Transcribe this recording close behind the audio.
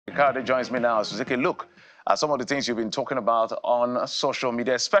Kayode joins me now to take a look at some of the things you've been talking about on social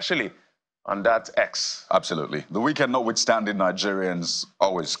media, especially on that X. Absolutely. The weekend notwithstanding, Nigerians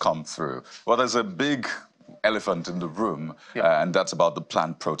always come through. Well, there's a big elephant in the room, and that's about the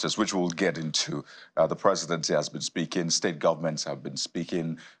planned protest, which we'll get into. The presidency has been speaking, state governments have been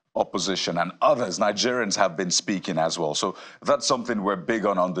speaking, opposition and others, Nigerians have been speaking as well. So that's something we're big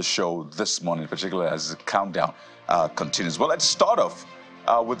on the show this morning, particularly as the countdown continues. Well, let's start off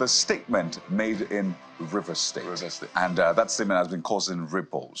with a statement made in Rivers State. And that statement has been causing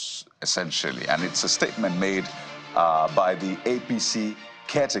ripples, essentially. And it's a statement made by the APC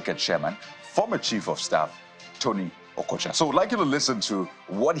caretaker chairman, former chief of staff, Tony Okocha. So I'd like you to listen to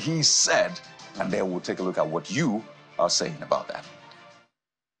what he said, and then we'll take a look at what you are saying about that.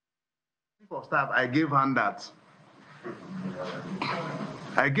 Chief of staff, I gave handouts.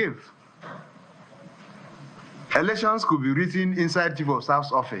 I gave. Elections could be written inside Chief of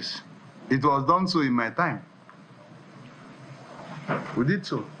Staff's office. It was done so in my time. We did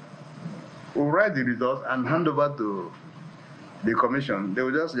so. We'll write the results and hand over to the commission. They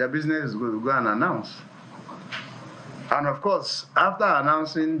will just, their business is going to go and announce. And of course, after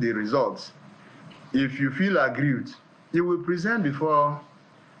announcing the results, if you feel aggrieved, you will present before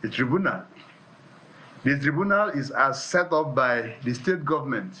the tribunal. The tribunal is as set up by the state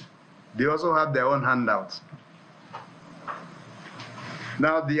government. They also have their own handouts.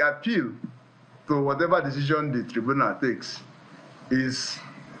 Now, the appeal to whatever decision the tribunal takes is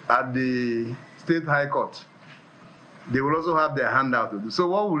at the state high court. They will also have their handout to do. So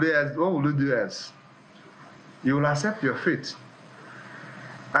what will you do as? You will accept your fate.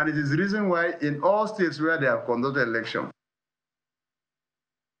 And it is the reason why in all states where they have conducted election.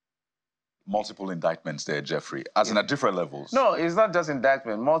 Multiple indictments there, Jeffrey, as in at different levels. No, it's not just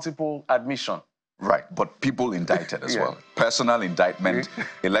indictment, multiple admission. Right, but people indicted as well. Personal indictment,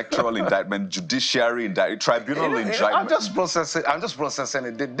 electoral indictment, judiciary indictment, tribunal indictment. I'm just processing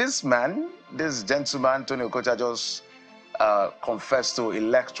it. Did this man, this gentleman, Tony Okocha, just confess to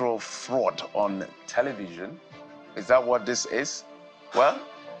electoral fraud on television? Is that what this is? Well,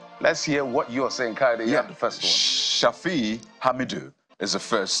 let's hear what you're saying, Kayode. You have the first one. Shafi Hamidu is the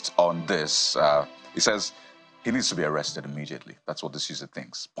first on this. He says he needs to be arrested immediately. That's what this user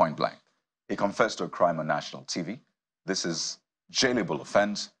thinks, point blank. He confessed to a crime on national TV. This is jailable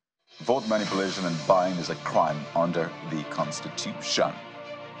offense. Vote manipulation and buying is a crime under the Constitution.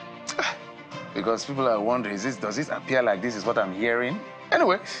 Because people are wondering, does this appear like this is what I'm hearing?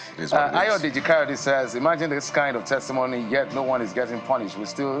 Anyway, Ayodeji Kayode says, imagine this kind of testimony, yet no one is getting punished. We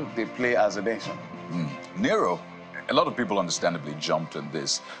still, they play as a nation. Nero, a lot of people understandably jumped on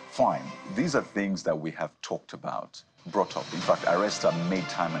this. Fine, these are things that we have talked about, brought up. In fact, arrests are made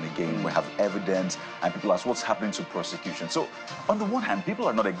time and again. We have evidence, and people ask, what's happening to prosecution? So, on the one hand, people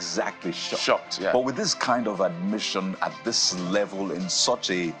are not exactly shocked. But with this kind of admission at this level in such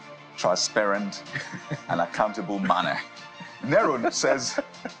a transparent and accountable manner, Nero says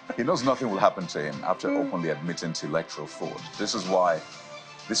he knows nothing will happen to him after openly admitting to electoral fraud. This is why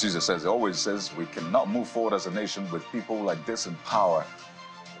this user says, he always says, we cannot move forward as a nation with people like this in power.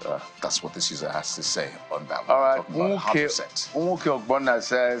 That's what this user has to say on that one. All right, Umuke Ogbonna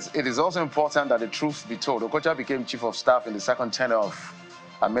says, it is also important that the truth be told. Okocha became chief of staff in the second tenure of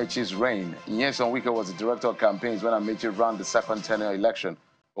Amechi's reign. Nyesom Wike was the director of campaigns when Amechi ran the second tenure election.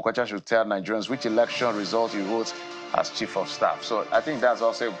 Okocha should tell Nigerians which election result he wrote as chief of staff. So I think that's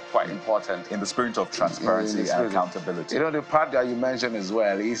also quite important. In the spirit of transparency and accountability. You know, the part that you mentioned as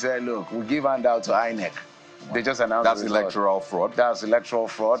well, he said, look, we give handout to INEC. They just announced that's electoral fraud. That's electoral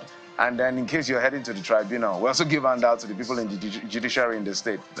fraud. And then in case you're heading to the tribunal, we also give handout to the people in the judiciary in the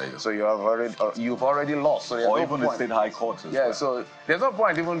state. So you've already lost. So or even the state high court as well. So there's no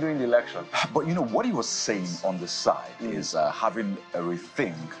point even doing the election. But you know, what he was saying on the side is having a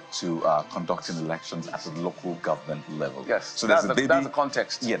rethink to conducting elections at the local government level. Yes, so that's the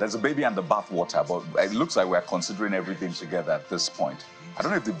context. Yeah, there's a baby and the bathwater, but it looks like we're considering everything together at this point. I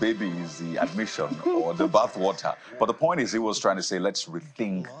don't know if the baby is the admission or the bathwater, but the point is he was trying to say, let's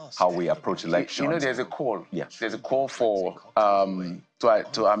rethink how we approach elections. You know, there's a call. Yeah. There's a call for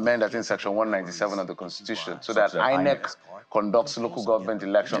to amend, I think, Section 197 of the Constitution, so that INEC conducts local government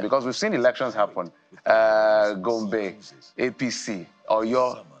elections, because we've seen elections happen. Gombe, APC,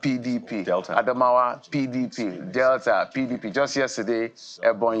 Oyo, PDP, Delta. Adamawa, PDP, Delta, PDP. Just yesterday,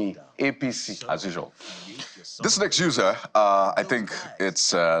 Ebonyi, APC. As usual. This next user, I think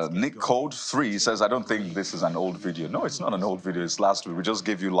it's Nick Code 3, says, I don't think this is an old video. No, it's not an old video. It's last week. We just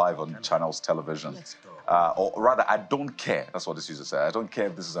gave you live on Channels Television. Or rather, I don't care. That's what this user said. I don't care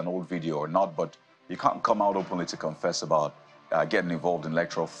if this is an old video or not, but you can't come out openly to confess about getting involved in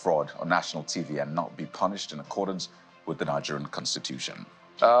electoral fraud on national TV and not be punished in accordance with the Nigerian constitution.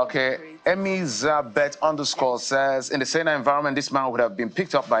 Okay, Emmyzabeth_ says, in the same environment, this man would have been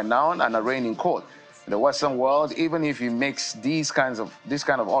picked up by now and arraigned in court. In the Western world, even if he makes this kind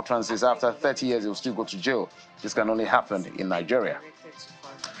of utterances after 30 years, he'll still go to jail. This can only happen in Nigeria.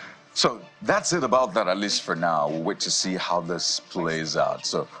 So that's it about that, at least for now. We'll wait to see how this plays out.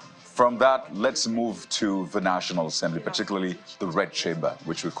 So from that, let's move to the National Assembly, particularly the Red Chamber,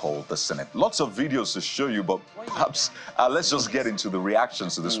 which we call the Senate. Lots of videos to show you, but perhaps let's just get into the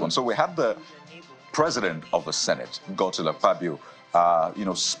reactions to this one. So we had the President of the Senate, Godswill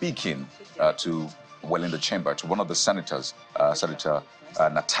Akpabio, speaking in the chamber to one of the senators, Senator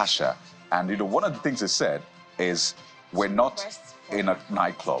Natasha. And, one of the things they said is, we're not in a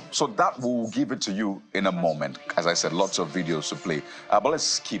nightclub. So that will give it to you in a moment. As I said, lots of videos to play. But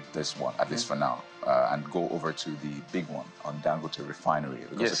let's keep this one, at least for now, and go over to the big one on Dangote Refinery,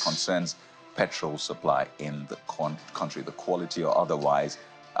 because it concerns petrol supply in the country, the quality or otherwise,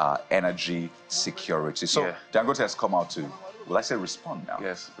 energy security. So Dangote has come out to, will I say respond now?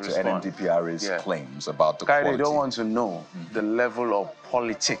 Yes, to respond. NNDPRA's claims about the quality. They don't want to know the level of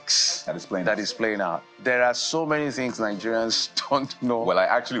politics that is playing out. There are so many things Nigerians don't know. Well, I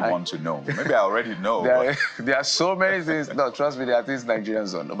actually want to know. Maybe I already know. There are so many things. No, trust me, there are things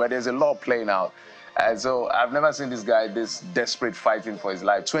Nigerians don't know. But there's a lot playing out. And so I've never seen this guy this desperate fighting for his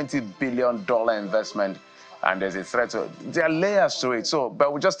life. $20 billion investment. And there's a threat to it. There are layers to it. So,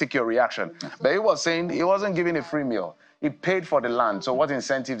 but we'll just take your reaction. But he was saying he wasn't giving a free meal. He paid for the land. So what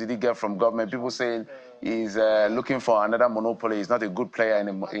incentive did he get from government? People saying he's looking for another monopoly. He's not a good player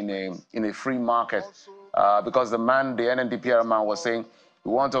in a free market. Because the NNDPR man was saying,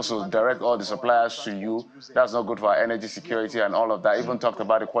 we want us to direct all the suppliers to you. That's not good for our energy security and all of that. Even talked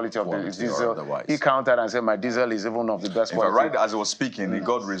about the quality of the diesel. He countered and said, my diesel is even one of the best quality. Right as he was speaking, he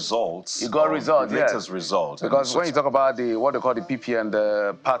got results. He got results, latest results. Because when you talk about what they call the ppm,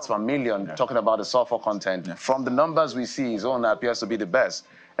 the parts per million, talking about the sulfur content, from the numbers we see, his own appears to be the best.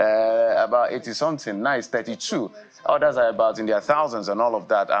 About 80-something, nice, 32. Others are about in their thousands and all of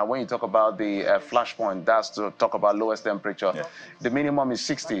that. And when you talk about the flashpoint, that's to talk about lowest temperature. The minimum is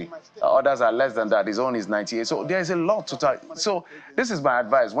 60. Others are less than that. His own is 98. So there's a lot to talk. So this is my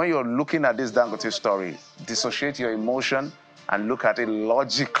advice. When you're looking at this Dangote story, dissociate your emotion and look at it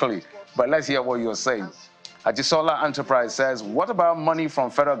logically. But let's hear what you're saying. Ajisola Enterprise says, what about money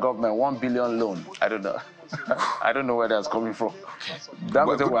from federal government, 1 billion loan? I don't know. I don't know where that's coming from.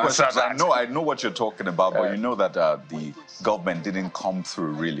 I know what you're talking about, but you know that the government didn't come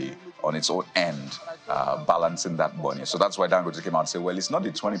through really on its own end, balancing that money. So that's why Dangote came out and said, well, it's not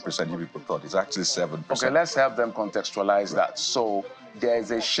the 20% you people thought, it's actually 7%. Okay, let's help them contextualize that. So there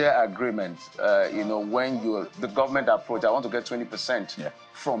is a share agreement, when the government approach, I want to get 20%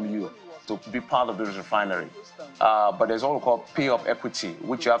 from you to be part of this refinery. But there's what we call pay-up equity,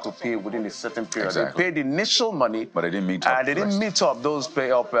 which you have to pay within a certain period. Exactly. They paid the initial money, but they didn't meet up. They didn't meet up those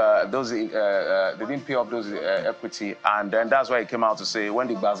pay-up, they didn't pay up those equity, and then that's why it came out to say when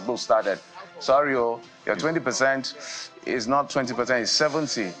the Basbo started, sorry, your 20% is not 20%, it's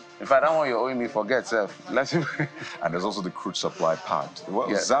 70. In fact, that one you're owing me, forget, Seth. And there's also the crude supply part.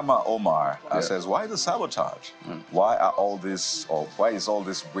 Well, Zama Omar says, why the sabotage? Why is all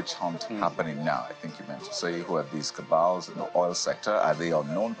this witch hunt happening now? I think you meant to say, who are these cabals in the oil sector? Are they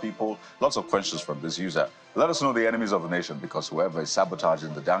unknown people? Lots of questions from this user. Let us know the enemies of the nation, because whoever is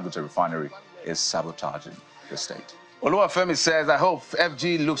sabotaging the Dangote refinery is sabotaging the state. Oluwafemi says, I hope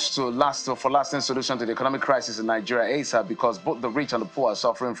FG looks for lasting solution to the economic crisis in Nigeria ASAP, because both the rich and the poor are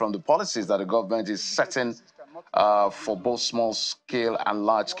suffering from the policies that the government is setting for both small-scale and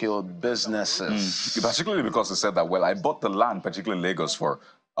large-scale businesses. Particularly because they said that, well, I bought the land, particularly in Lagos, for,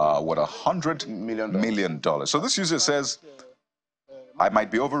 $100 million. So this user says, I might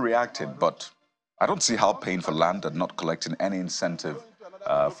be overreacting, but I don't see how paying for land and not collecting any incentive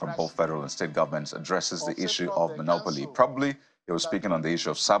from both federal and state governments addresses the issue of monopoly. Probably he was speaking on the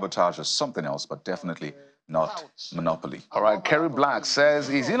issue of sabotage or something else, but definitely not monopoly. All right, Kerry Black says,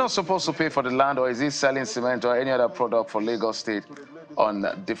 is he not supposed to pay for the land, or is he selling cement or any other product for Lagos State on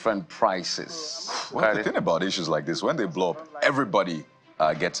different prices? Well, the thing about issues like this, when they blow up, everybody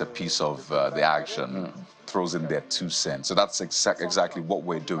gets a piece of the action, throws in their 2 cents. So that's exactly what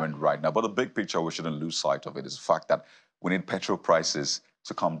we're doing right now. But the big picture, we shouldn't lose sight of it, is the fact that we need petrol prices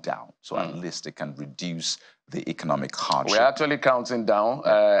to come down, so at least it can reduce the economic hardship. We're actually counting down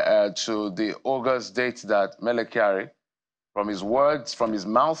to the August date that Mele Kyari, from his words, from his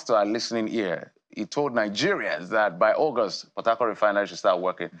mouth to our listening ear, he told Nigerians that by August, Port Harcourt Refinery should start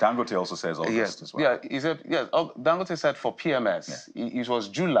working. Dangote also says August as well. Yeah, he said, yes, Dangote said for PMS, it was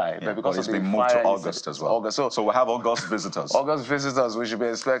July, but because of the been moved fire, to August as well. August. So we'll have August visitors. August visitors we should be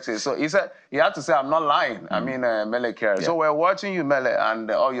expecting. So he said, he had to say, I'm not lying. I mean, Mele Carey. So we're watching you, Mele,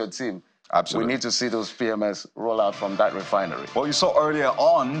 and all your team. Absolutely. We need to see those PMS roll out from that refinery. Well, you saw earlier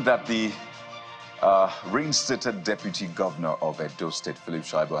on that the reinstated Deputy Governor of Edo State, Philip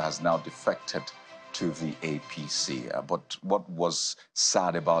Shaibu, has now defected to the APC. But what was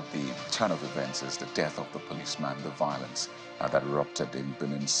sad about the turn of events is the death of the policeman, the violence that erupted in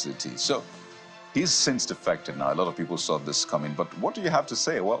Benin City. So he's since defected now. A lot of people saw this coming. But what do you have to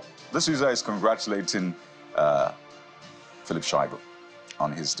say? Well, this user is congratulating Philip Shaibu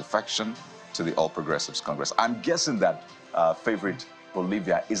on his defection to the All Progressives Congress. I'm guessing that favorite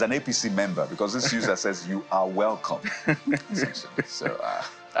Bolivia is an APC member, because this user says you are welcome. So,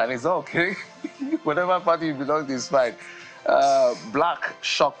 and it's okay. Whatever party you belong to is fine. Black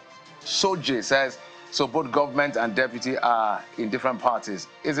Shock Soji says, so both government and deputy are in different parties.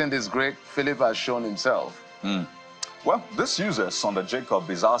 Isn't this great? Philip has shown himself. Well, this user, Sonda Jacob,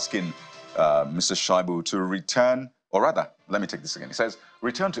 is asking Mr. Shaibu to return, or rather, let me take this again. He says,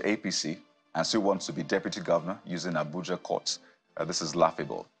 return to APC and still wants to be deputy governor using Abuja courts. This is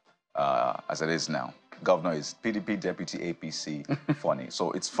laughable, as it is now. Governor is PDP, deputy APC, funny.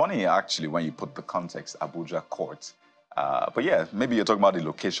 So it's funny, actually, when you put the context, Abuja courts. But yeah, maybe you're talking about the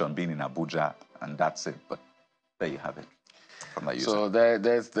location being in Abuja, and that's it. But there you have it from that user. So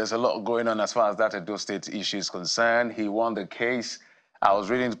there's a lot going on as far as that Edo State issue is concerned. He won the case. I was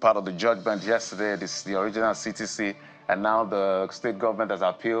reading part of the judgment yesterday. This is the original CTC. And now the state government has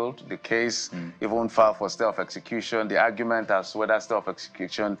appealed the case, even filed for stay of execution. The argument as to whether stay of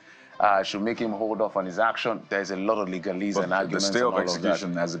execution should make him hold off on his action. There's a lot of legalese and arguments. The stay of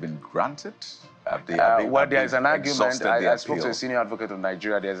execution has it been granted? Well, there's an argument. I spoke to a senior advocate of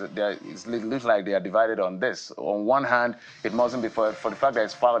Nigeria. It looks like they are divided on this. On one hand, it mustn't be for the fact that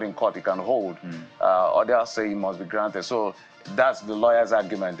it's filed in court, it can hold. Others say it must be granted. So that's the lawyer's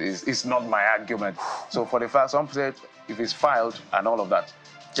argument. It's not my argument. So for the fact, some say if it's filed and all of that.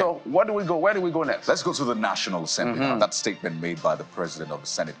 So where do we go? Where do we go next? Let's go to the National Assembly now. That statement made by the President of the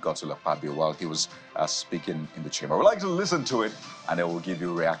Senate, Godswill Akpabio, while he was speaking in the chamber. We'd like to listen to it, and then we'll give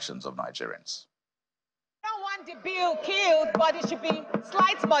you reactions of Nigerians. I don't want the bill killed, but it should be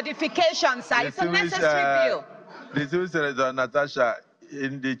slight modifications. It's a necessary bill. The Civil Senator Natasha,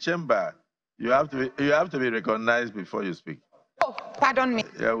 in the chamber, you have to be recognized before you speak. Oh, pardon me.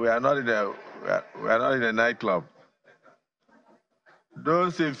 Yeah, we are not in a nightclub.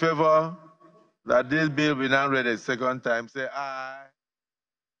 Those in favor that this bill be now read a second time, say aye.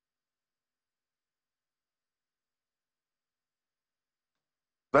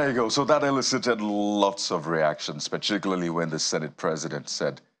 There you go. So that elicited lots of reactions, particularly when the Senate President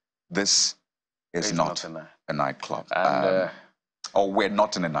said, this is not a nightclub. And, or we're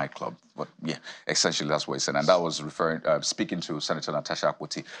not in a nightclub. But yeah, essentially that's what he said. And that was speaking to Senator Natasha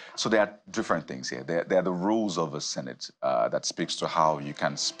Akpoti. So there are different things here. There are the rules of the Senate that speaks to how you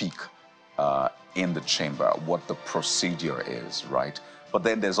can speak in the chamber, what the procedure is, right? But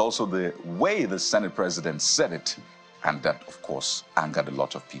then there's also the way the Senate President said it. And that, of course, angered a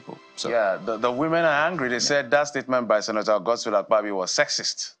lot of people. So, yeah, the women are angry. They said that statement by Senator Godswill Akpabio was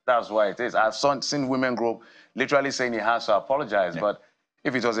sexist. That's why it is. I've seen women group literally saying he has to apologize. But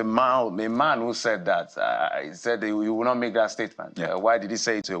if it was a man who said that, he said he will not make that statement. Why did he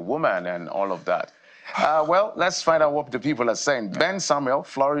say it to a woman and all of that? Well, let's find out what the people are saying. Ben Samuel,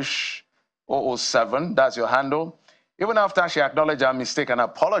 Flourish 007, that's your handle. Even after she acknowledged her mistake and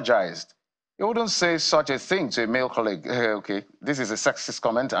apologized, he wouldn't say such a thing to a male colleague. Okay, this is a sexist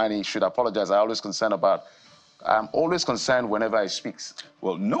comment and he should apologize. I'm always concerned whenever he speaks.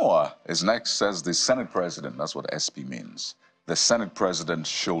 Well, Noah is next, says the Senate President, that's what SP means. The Senate President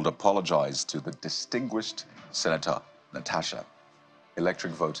should apologize to the distinguished Senator Natasha.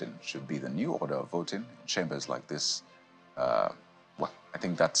 Electric voting should be the new order of voting in chambers like this. Well, I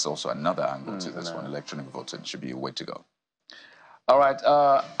think that's also another angle to this one. Electronic voting should be a way to go. All right,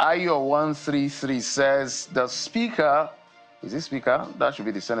 IO133 says the Speaker, is this Speaker? That should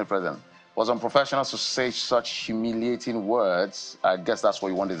be the Senate President, was unprofessional to say such humiliating words. I guess that's what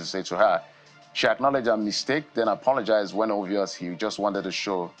you wanted to say to her. She acknowledged her mistake, then apologized when obvious he just wanted to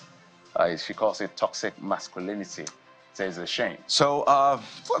show, she calls it toxic masculinity. Says it's a shame. So,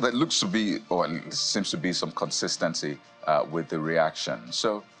 well, there looks to be, or it seems to be some consistency with the reaction.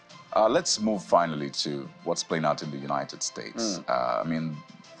 So, let's move finally to what's playing out in the United States. I mean,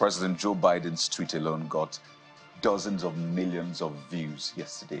 President Joe Biden's tweet alone got dozens of millions of views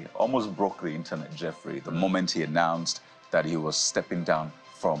yesterday. Almost broke the internet, Jeffrey, the moment he announced that he was stepping down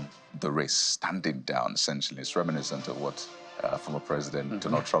from the race, standing down, essentially. It's reminiscent of what former President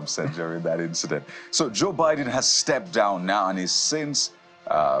Donald Trump said during that incident. So Joe Biden has stepped down now and is since,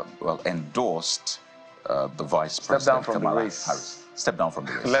 endorsed the Vice President, Kamala Harris. Stepped down from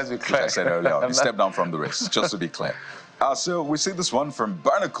the race. Let's be clear. Which I said earlier on. He stepped down from the race, just to be clear. So we see this one from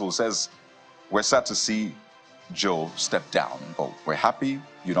Barnacle says, we're sad to see Joe step down, but we're happy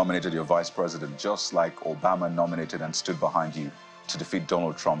you nominated your vice president just like Obama nominated and stood behind you to defeat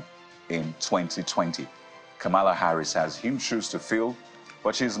Donald Trump in 2020. Kamala Harris has huge shoes to fill,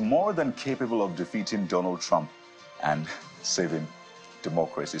 but she's more than capable of defeating Donald Trump and saving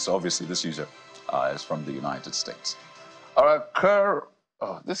democracy. So obviously this user is from the United States. All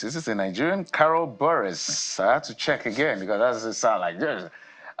right, this is a Nigerian? Carol Burris. I had to check again because that doesn't sound like this.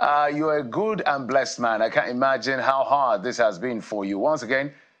 You're a good and blessed man. I can't imagine how hard this has been for you. Once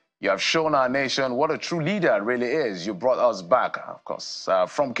again, you have shown our nation what a true leader really is. You brought us back, of course,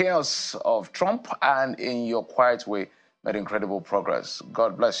 from chaos of Trump, and in your quiet way made incredible progress.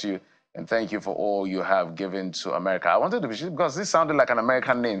 God bless you, and thank you for all you have given to America. I wanted to be sure because this sounded like an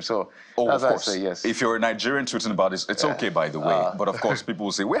American name, so that's why I say yes. If you're a Nigerian tweeting about this, it's okay, by the way. But of course, people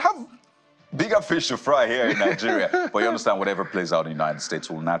will say, we have bigger fish to fry here in Nigeria. But you understand, whatever plays out in the United States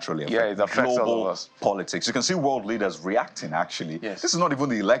will naturally affect global politics. You can see world leaders reacting, actually. Yes. This is not even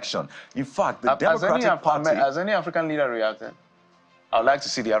the election. In fact, the Democratic Party... Has any African leader reacted? I would like to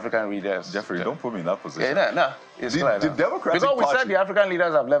see the African leaders. Jeffrey, don't put me in that position. Yeah, no. It's clear the Democratic Party... Because we said the African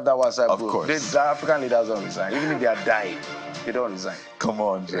leaders have left that one side. Of course. The African leaders don't resign. Even if they are dying, they don't resign. Come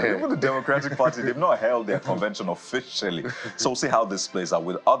on, Jay. Even the Democratic Party, they've not held their convention officially. So we'll see how this plays out.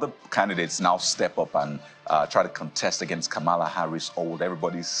 Will other candidates now step up and try to contest against Kamala Harris, or would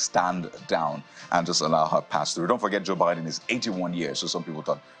everybody stand down and just allow her pass through? Don't forget, Joe Biden is 81 years, so some people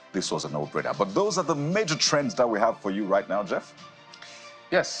thought this was a no-brainer. But those are the major trends that we have for you right now, Jeff.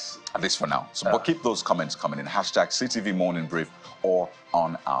 Yes. At least for now. So, but keep those comments coming in. Hashtag CTV Morning Brief or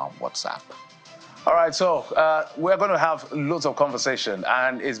on our WhatsApp. All right, so we're going to have loads of conversation,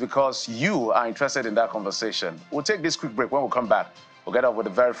 and it's because you are interested in that conversation. We'll take this quick break. When we come back, we'll get up with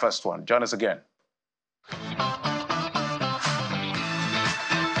the very first one. Join us again.